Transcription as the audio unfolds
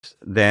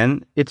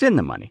then it's in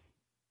the money.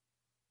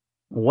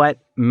 What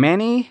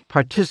many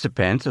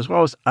participants, as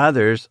well as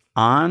others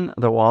on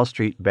the Wall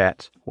Street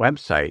Bets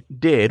website,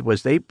 did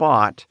was they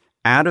bought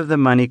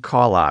out-of-the-money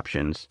call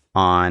options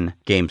on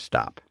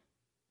GameStop.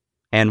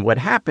 And what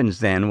happens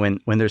then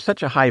when there's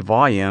such a high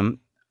volume,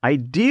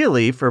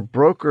 ideally for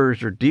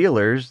brokers or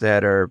dealers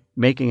that are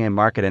making a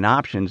market in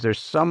options, there's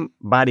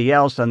somebody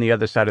else on the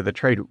other side of the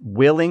trade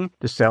willing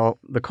to sell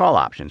the call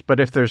options. But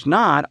if there's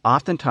not,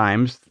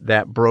 oftentimes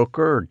that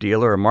broker or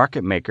dealer or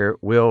market maker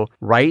will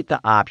write the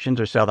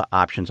options or sell the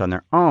options on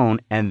their own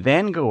and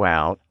then go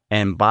out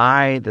and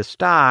buy the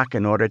stock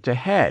in order to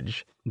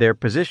hedge their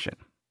position.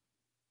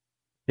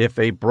 If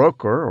a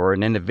broker or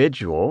an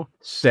individual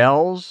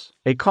sells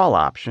a call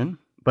option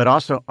but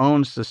also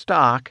owns the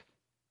stock,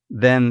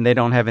 then they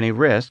don't have any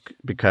risk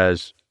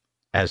because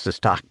as the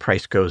stock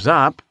price goes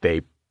up,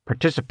 they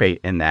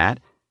participate in that.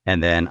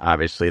 And then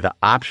obviously the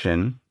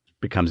option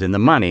becomes in the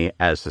money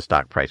as the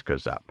stock price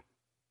goes up.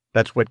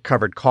 That's what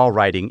covered call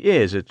writing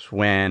is. It's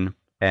when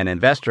an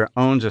investor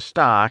owns a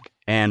stock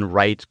and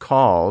writes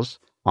calls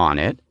on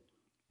it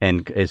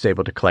and is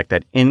able to collect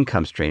that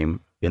income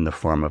stream in the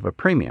form of a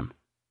premium.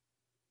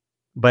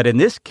 But in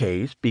this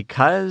case,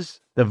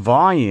 because the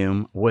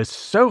volume was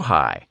so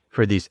high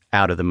for these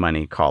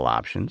out-of-the-money call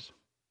options,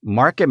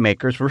 market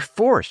makers were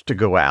forced to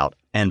go out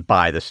and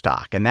buy the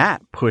stock, and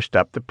that pushed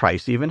up the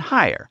price even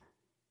higher.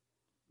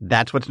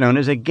 That's what's known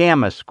as a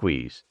gamma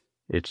squeeze.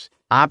 It's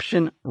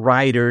option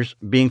writers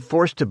being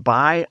forced to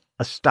buy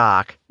a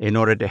stock in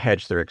order to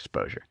hedge their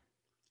exposure.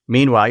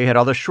 Meanwhile, you had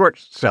all the short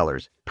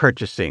sellers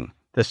purchasing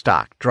the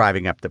stock,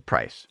 driving up the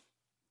price.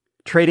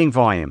 Trading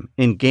volume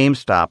in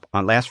GameStop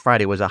on last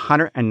Friday was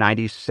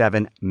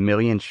 197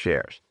 million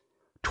shares,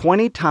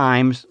 20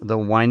 times the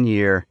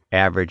one-year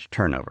average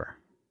turnover.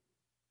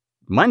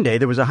 Monday,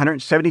 there was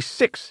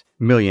 176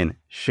 million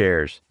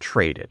shares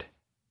traded.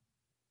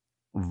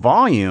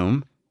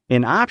 Volume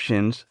in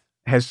options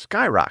has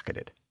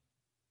skyrocketed.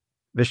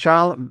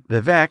 Vishal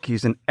Vivek,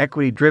 he's an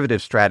equity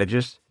derivative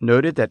strategist,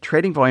 noted that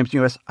trading volumes in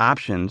U.S.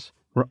 options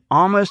were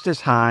almost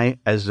as high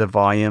as the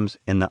volumes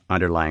in the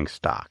underlying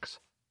stocks,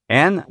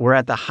 and were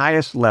at the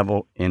highest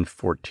level in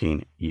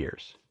 14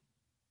 years.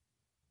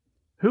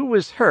 Who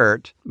was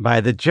hurt by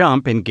the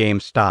jump in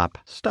GameStop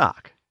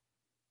stock?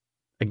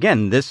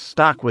 Again, this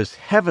stock was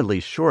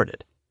heavily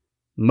shorted,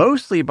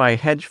 mostly by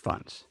hedge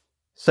funds,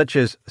 such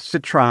as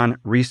Citron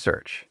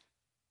Research.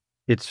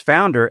 Its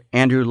founder,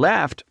 Andrew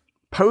Left,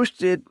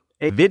 posted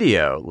a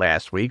video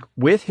last week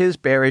with his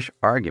bearish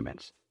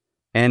arguments.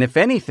 And if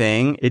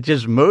anything, it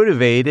just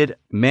motivated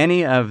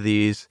many of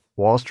these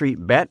Wall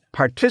Street Bet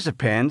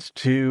participants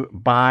to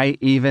buy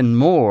even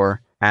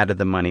more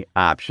out-of-the-money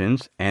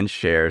options and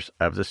shares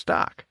of the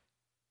stock.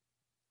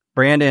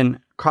 Brandon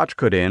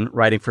Kochkudin,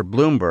 writing for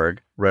Bloomberg,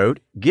 wrote,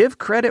 "Give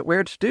credit where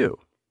it's due.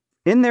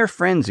 In their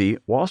frenzy,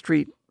 Wall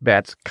Street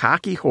Bet's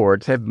cocky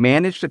hordes have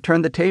managed to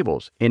turn the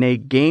tables in a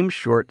game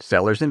short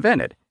sellers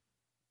invented,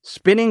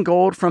 spinning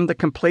gold from the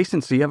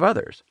complacency of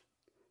others.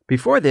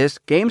 Before this,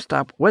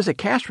 GameStop was a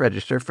cash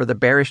register for the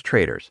bearish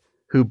traders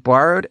who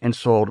borrowed and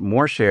sold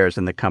more shares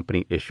than the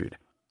company issued.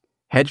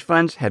 Hedge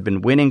funds had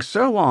been winning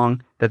so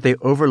long that they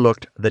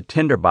overlooked the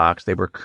tinderbox they were